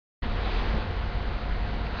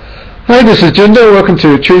Hi, this is Jindo. Welcome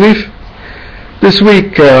to Treeleaf. This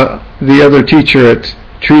week, the other teacher at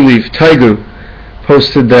Treeleaf, Taigu,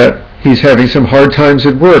 posted that he's having some hard times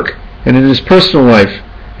at work and in his personal life,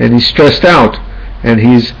 and he's stressed out, and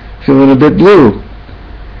he's feeling a bit blue.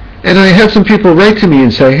 And I had some people write to me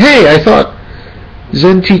and say, hey, I thought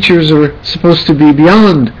Zen teachers are supposed to be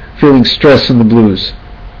beyond feeling stress and the blues.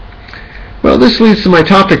 Well, this leads to my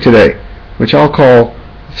topic today, which I'll call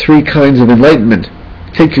 3 kinds of enlightenment.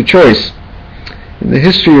 Take your choice. In the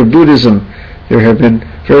history of Buddhism, there have been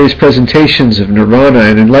various presentations of nirvana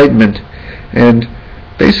and enlightenment, and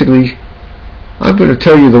basically, I'm going to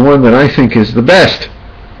tell you the one that I think is the best,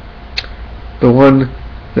 the one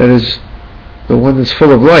that's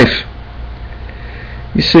full of life.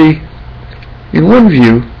 You see, in one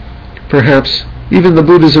view, perhaps even the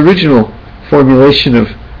Buddha's original formulation of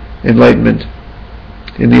enlightenment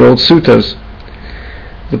in the old suttas,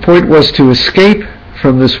 the point was to escape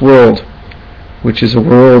from this world, which is a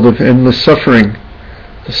world of endless suffering.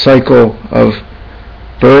 The cycle of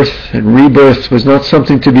birth and rebirth was not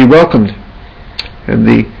something to be welcomed, and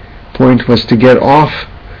the point was to get off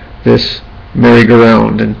this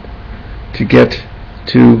merry-go-round and to get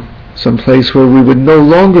to some place where we would no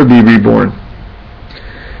longer be reborn.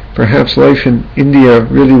 Perhaps life in India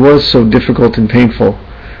really was so difficult and painful.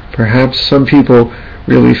 Perhaps some people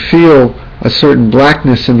really feel a certain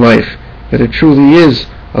blackness in life, that it truly is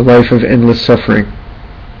a life of endless suffering.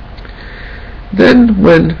 Then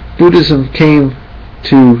when Buddhism came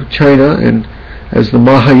to China and as the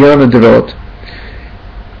Mahayana developed,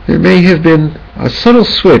 there may have been a subtle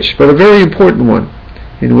switch, but a very important one,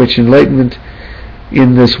 in which enlightenment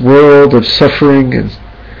in this world of suffering and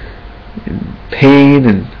pain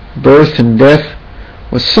and birth and death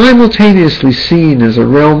was simultaneously seen as a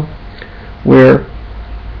realm where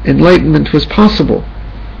enlightenment was possible.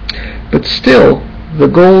 But still, the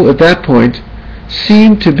goal at that point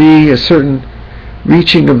seemed to be a certain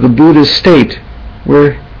reaching of the Buddha's state,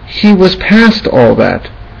 where he was past all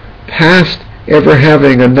that, past ever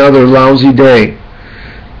having another lousy day,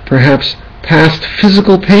 perhaps past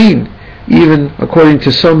physical pain, even, according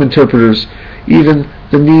to some interpreters, even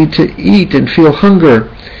the need to eat and feel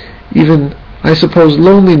hunger, even, I suppose,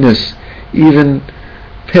 loneliness, even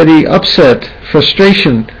petty upset,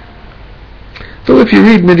 frustration. Though if you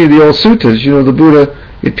read many of the old suttas, the Buddha,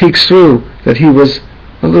 it peeks through that he was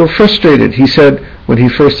a little frustrated. He said when he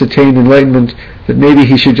first attained enlightenment that maybe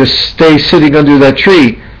he should just stay sitting under that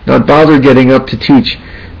tree, not bother getting up to teach,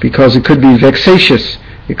 because it could be vexatious,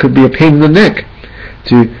 it could be a pain in the neck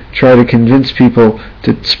to try to convince people,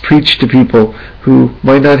 to preach to people who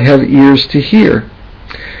might not have ears to hear.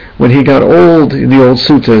 When he got old in the old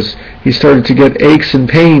suttas, he started to get aches and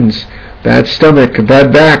pains, bad stomach, a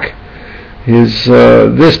bad back. His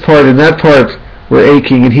this part and that part were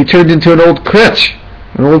aching, and he turned into an old kretch,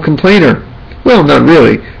 an old complainer. Well, not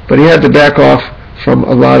really, but he had to back off from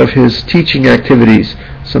a lot of his teaching activities,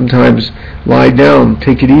 sometimes lie down,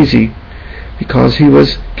 take it easy, because he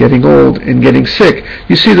was getting old and getting sick.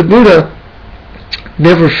 You see, the Buddha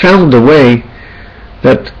never found a way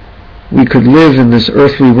that we could live in this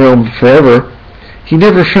earthly realm forever. He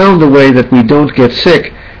never found a way that we don't get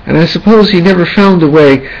sick, and I suppose he never found a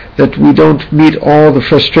way that we don't meet all the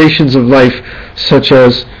frustrations of life, such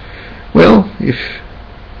as, well, if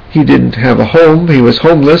he didn't have a home, he was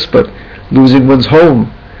homeless, but losing one's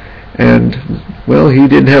home. And, well, he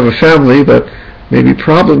didn't have a family, but maybe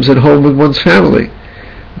problems at home with one's family.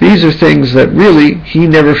 These are things that really he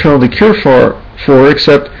never found a cure for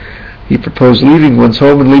except he proposed leaving one's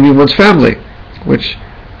home and leaving one's family, which,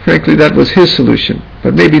 frankly, that was his solution,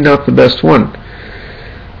 but maybe not the best one.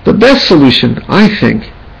 The best solution, I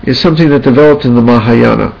think, is something that developed in the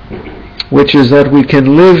Mahayana, which is that we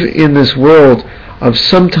can live in this world of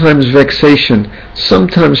sometimes vexation,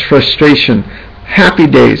 sometimes frustration, happy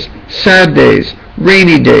days, sad days,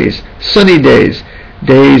 rainy days, sunny days,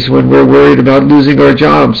 days when we're worried about losing our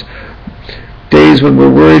jobs, days when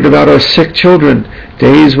we're worried about our sick children,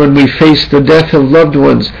 days when we face the death of loved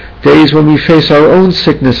ones, days when we face our own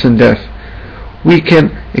sickness and death. We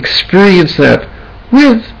can experience that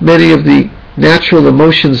with many of the natural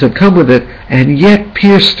emotions that come with it, and yet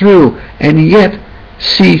pierce through, and yet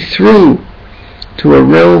see through to a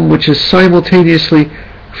realm which is simultaneously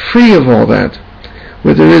free of all that,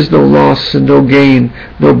 where there is no loss and no gain,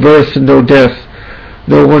 no birth and no death,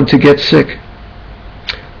 no one to get sick.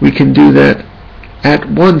 We can do that at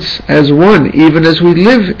once as one, even as we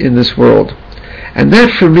live in this world. And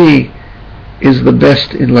that, for me, is the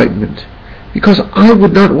best enlightenment. Because I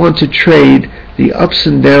would not want to trade the ups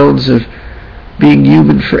and downs of being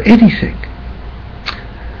human for anything.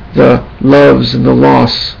 The loves and the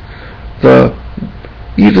loss, the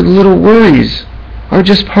even little worries are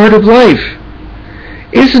just part of life.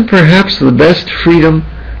 Isn't perhaps the best freedom,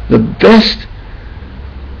 the best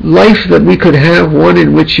life that we could have, one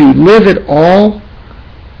in which you live it all,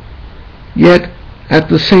 yet at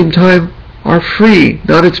the same time are free,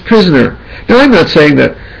 not its prisoner? Now, I'm not saying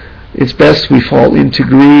that it's best we fall into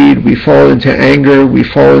greed, we fall into anger, we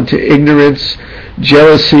fall into ignorance,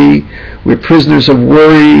 jealousy, we're prisoners of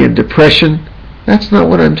worry and depression. That's not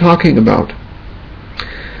what I'm talking about.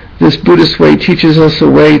 This Buddhist way teaches us a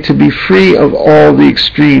way to be free of all the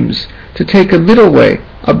extremes, to take a middle way,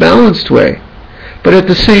 a balanced way. But at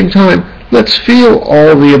the same time, let's feel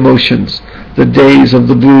all the emotions, the days of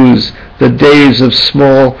the blues, the days of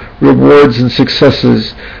small rewards and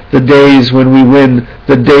successes, the days when we win,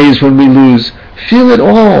 the days when we lose. Feel it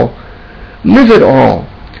all. Live it all.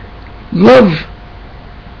 Love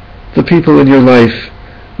the people in your life.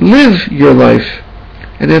 Live your life.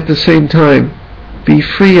 And at the same time, be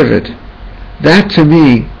free of it. That, to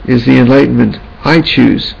me, is the enlightenment I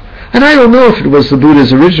choose. And I don't know if it was the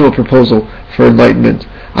Buddha's original proposal for enlightenment.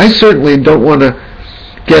 I certainly don't want to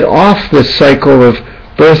get off this cycle of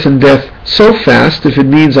birth and death so fast if it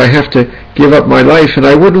means I have to give up my life, and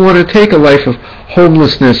I wouldn't want to take a life of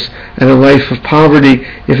homelessness and a life of poverty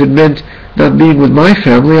if it meant not being with my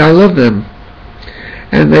family. I love them.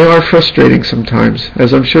 And they are frustrating sometimes,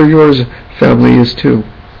 as I'm sure yours family is too.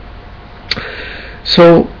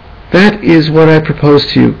 So that is what I propose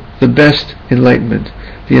to you, the best enlightenment.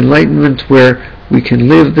 The enlightenment where we can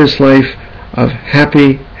live this life of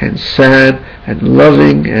happy and sad and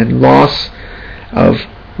loving and loss, of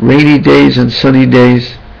rainy days and sunny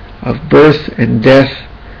days, of birth and death,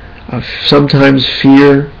 of sometimes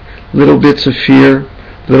fear, little bits of fear,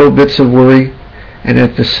 little bits of worry, and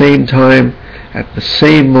at the same time, at the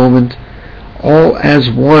same moment, all as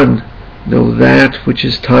one, know that which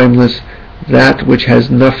is timeless, that which has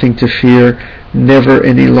nothing to fear, never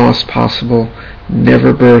any loss possible,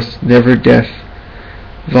 never birth, never death,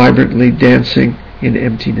 vibrantly dancing in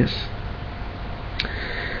emptiness.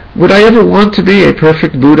 Would I ever want to be a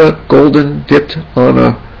perfect Buddha, golden, dipped on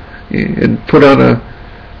and put on a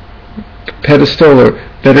pedestal, or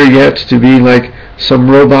better yet, to be like some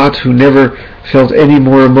robot who never felt any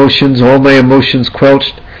more emotions, all my emotions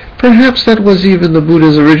quelched? Perhaps that was even the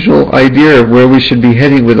Buddha's original idea of where we should be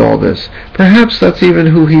heading with all this. Perhaps that's even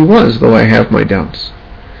who he was, though I have my doubts.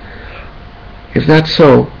 If that's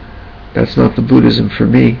so, that's not the Buddhism for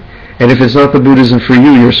me. And if it's not the Buddhism for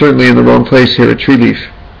you, you're certainly in the wrong place here at Tree Leaf.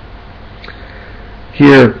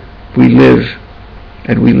 Here we live,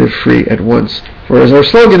 and we live free at once. For as our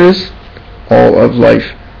slogan is, all of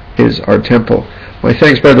life is our temple. My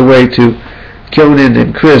thanks, by the way, to Kyonin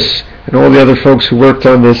and Chris and all the other folks who worked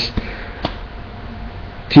on this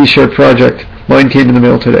t-shirt project. Mine came in the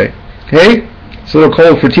mail today. Hey, it's a little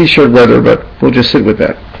cold for t-shirt weather, but we'll just sit with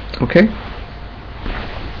that. Okay?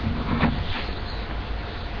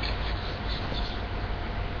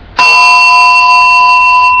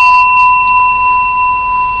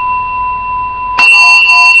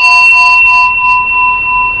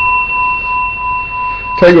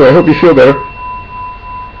 Tell you what, I hope you feel better.